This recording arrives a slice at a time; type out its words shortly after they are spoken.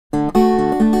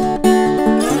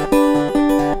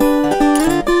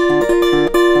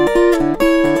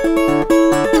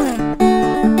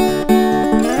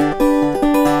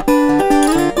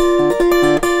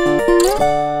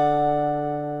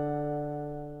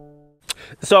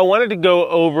So I wanted to go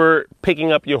over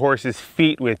picking up your horse's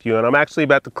feet with you, and I'm actually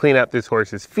about to clean out this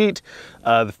horse's feet.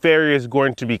 The farrier is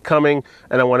going to be coming,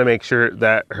 and I want to make sure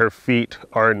that her feet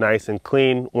are nice and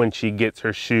clean when she gets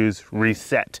her shoes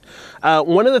reset.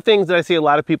 One of the things that I see a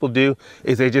lot of people do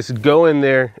is they just go in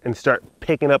there and start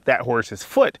picking up that horse's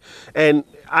foot. And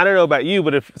I don't know about you,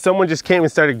 but if someone just came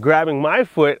and started grabbing my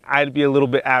foot, I'd be a little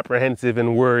bit apprehensive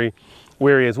and wary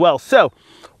as well. So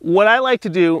what I like to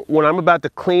do when I'm about to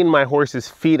clean my horse's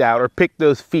feet out or pick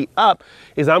those feet up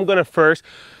is I'm going to first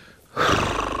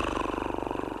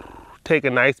take a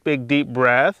nice big deep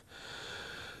breath,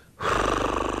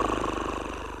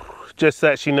 just so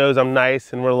that she knows I'm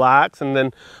nice and relaxed, and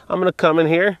then I'm going to come in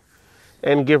here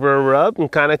and give her a rub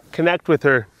and kind of connect with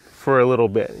her for a little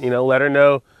bit. You know, let her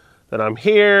know that I'm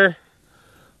here,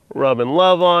 rubbing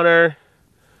love on her.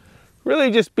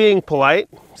 Really just being polite,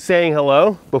 saying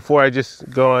hello before I just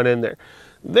go on in there.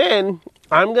 Then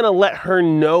I'm gonna let her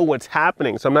know what's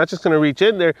happening. So I'm not just gonna reach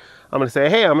in there. I'm gonna say,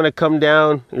 hey, I'm gonna come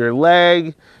down your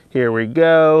leg. Here we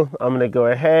go. I'm gonna go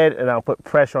ahead and I'll put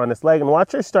pressure on this leg and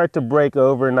watch her start to break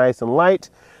over nice and light.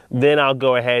 Then I'll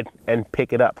go ahead and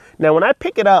pick it up. Now when I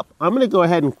pick it up, I'm gonna go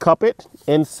ahead and cup it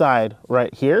inside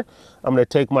right here. I'm gonna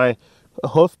take my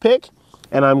hoof pick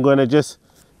and I'm gonna just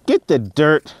get the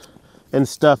dirt and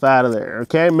stuff out of there,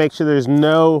 okay? Make sure there's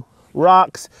no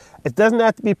rocks. It doesn't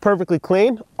have to be perfectly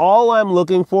clean. All I'm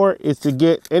looking for is to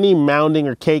get any mounding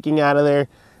or caking out of there,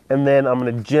 and then I'm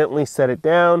gonna gently set it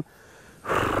down,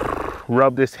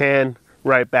 rub this hand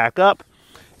right back up,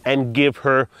 and give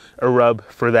her a rub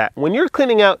for that. When you're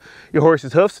cleaning out your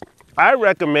horse's hoofs, I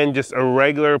recommend just a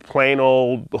regular plain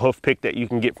old hoof pick that you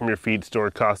can get from your feed store.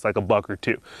 It costs like $1 or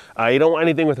 $2. You don't want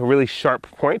anything with a really sharp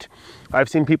point. I've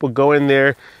seen people go in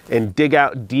there and dig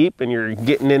out deep, and you're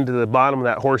getting into the bottom of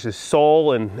that horse's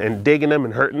sole and digging them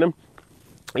and hurting them.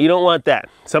 You don't want that.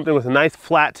 Something with a nice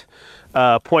flat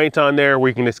point on there where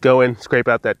you can just go in, scrape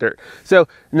out that dirt. So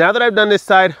now that I've done this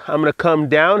side, I'm gonna come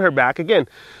down her back again.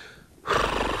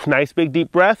 Nice big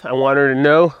deep breath. I want her to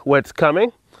know what's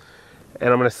coming. And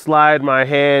I'm gonna slide my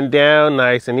hand down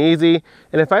nice and easy.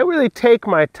 And if I really take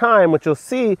my time, what you'll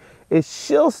see is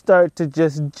she'll start to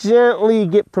just gently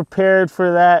get prepared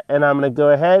for that. And I'm gonna go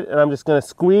ahead and I'm just gonna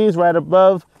squeeze right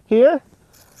above here.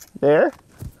 There.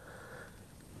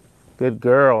 Good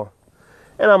girl.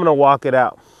 And I'm gonna walk it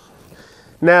out.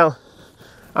 Now,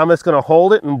 I'm just gonna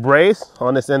hold it and brace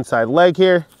on this inside leg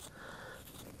here.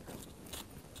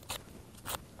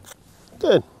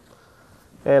 Good.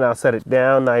 And I'll set it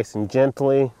down nice and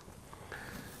gently.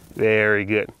 Very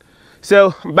good.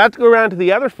 So I'm about to go around to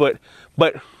the other foot,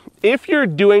 but if you're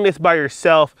doing this by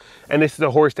yourself and this is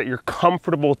a horse that you're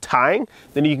comfortable tying,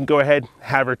 then you can go ahead and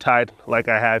have her tied like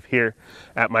I have here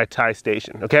at my tie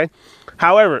station, okay?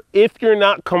 However, if you're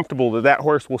not comfortable that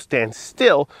horse will stand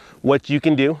still, what you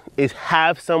can do is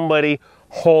have somebody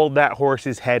hold that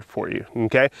horse's head for you,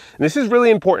 okay? And this is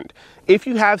really important. If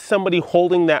you have somebody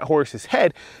holding that horse's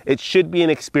head, it should be an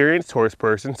experienced horse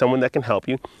person, someone that can help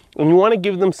you. And you want to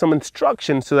give them some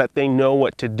instruction so that they know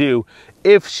what to do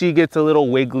if she gets a little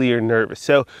wiggly or nervous.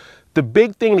 So the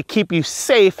big thing to keep you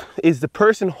safe is the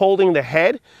person holding the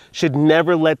head should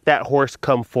never let that horse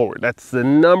come forward. That's the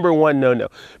 #1 no-no.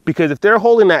 Because if they're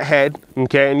holding that head,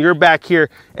 okay, and you're back here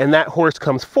and that horse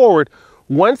comes forward,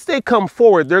 once they come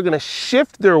forward, they're gonna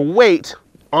shift their weight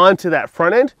onto that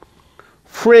front end,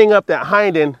 freeing up that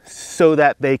hind end so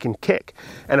that they can kick.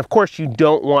 And of course, you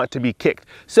don't want to be kicked.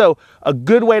 So a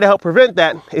good way to help prevent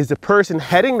that is the person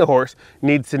heading the horse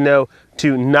needs to know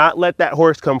to not let that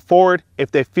horse come forward.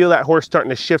 If they feel that horse starting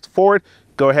to shift forward,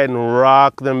 go ahead and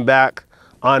rock them back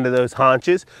onto those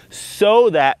haunches so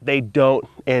that they don't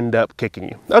end up kicking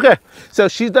you. Okay, so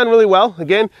she's done really well.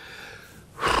 Again,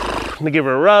 I'm gonna give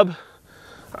her a rub.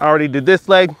 I already did this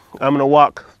leg. I'm gonna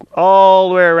walk all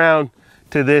the way around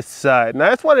to this side. Now I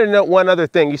just wanted to note one other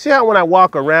thing. You see how when I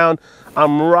walk around,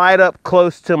 I'm right up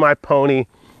close to my pony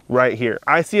right here.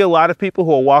 I see a lot of people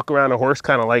who will walk around a horse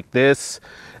kind of like this,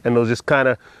 and they'll just kind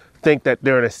of think that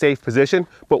they're in a safe position.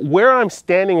 But where I'm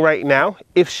standing right now,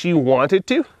 if she wanted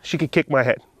to, she could kick my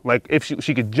head. Like if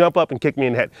she could jump up and kick me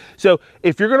in the head. So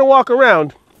if you're gonna walk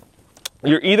around,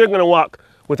 you're either gonna walk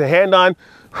with a hand on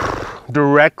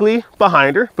directly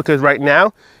behind her, because right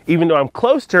now, even though I'm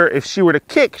close to her, if she were to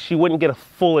kick, she wouldn't get a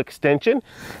full extension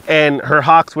and her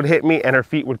hocks would hit me and her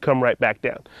feet would come right back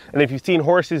down. And if you've seen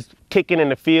horses kicking in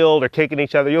the field or kicking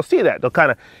each other, you'll see that. They'll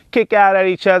kind of kick out at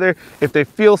each other. If they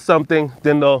feel something,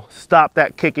 then they'll stop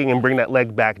that kicking and bring that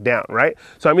leg back down, right?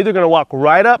 So I'm either gonna walk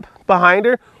right up behind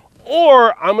her,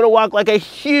 or I'm gonna walk like a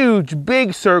huge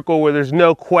big circle where there's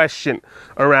no question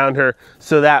around her,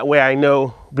 so that way I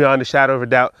know beyond a shadow of a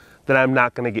doubt that I'm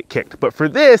not gonna get kicked. But for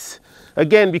this,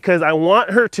 again, because I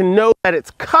want her to know that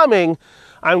it's coming,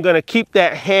 I'm gonna keep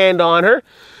that hand on her.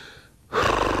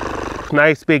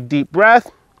 Nice big deep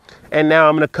breath. And now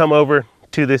I'm gonna come over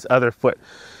to this other foot.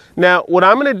 Now, what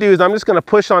I'm gonna do is I'm just gonna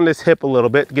push on this hip a little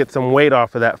bit to get some weight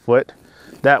off of that foot.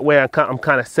 That way I'm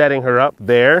kind of setting her up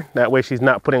there. That way she's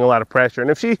not putting a lot of pressure. And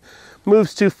if she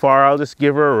moves too far, I'll just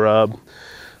give her a rub.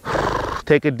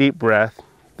 Take a deep breath.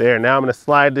 There, now I'm gonna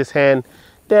slide this hand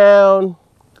down.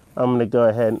 I'm gonna go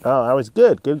ahead and, oh, that was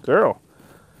good, good girl.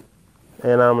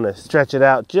 And I'm gonna stretch it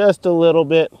out just a little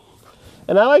bit.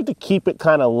 And I like to keep it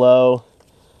kind of low.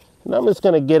 And I'm just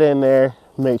gonna get in there,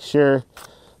 make sure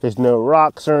there's no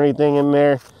rocks or anything in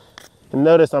there. And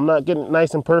notice I'm not getting it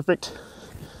nice and perfect.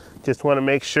 Just wanna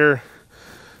make sure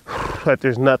that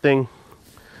there's nothing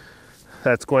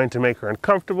that's going to make her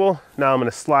uncomfortable. Now I'm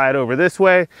gonna slide over this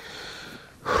way.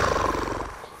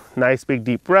 Nice big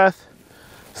deep breath.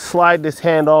 Slide this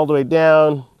hand all the way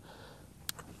down.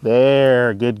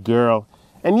 There, good girl.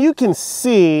 And you can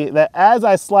see that as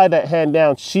I slide that hand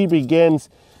down, she begins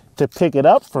to pick it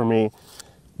up for me.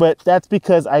 But that's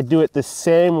because I do it the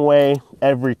same way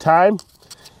every time.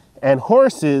 And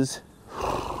horses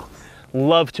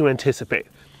love to anticipate.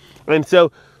 And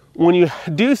so when you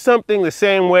do something the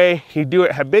same way, you do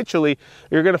it habitually,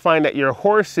 you're gonna find that your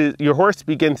horse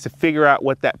begins to figure out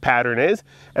what that pattern is,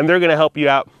 and they're gonna help you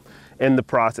out in the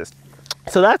process.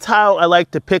 So that's how I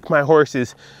like to pick my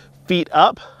horses' feet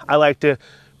up. I like to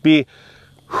be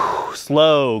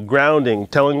slow, grounding,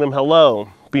 telling them hello,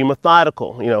 be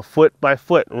methodical, you know, foot by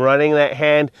foot, running that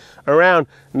hand around.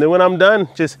 And then when I'm done,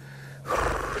 just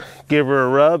give her a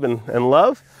rub and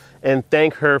love, and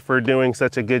thank her for doing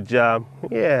such a good job,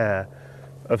 yeah,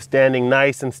 of standing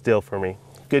nice and still for me.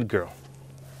 Good girl.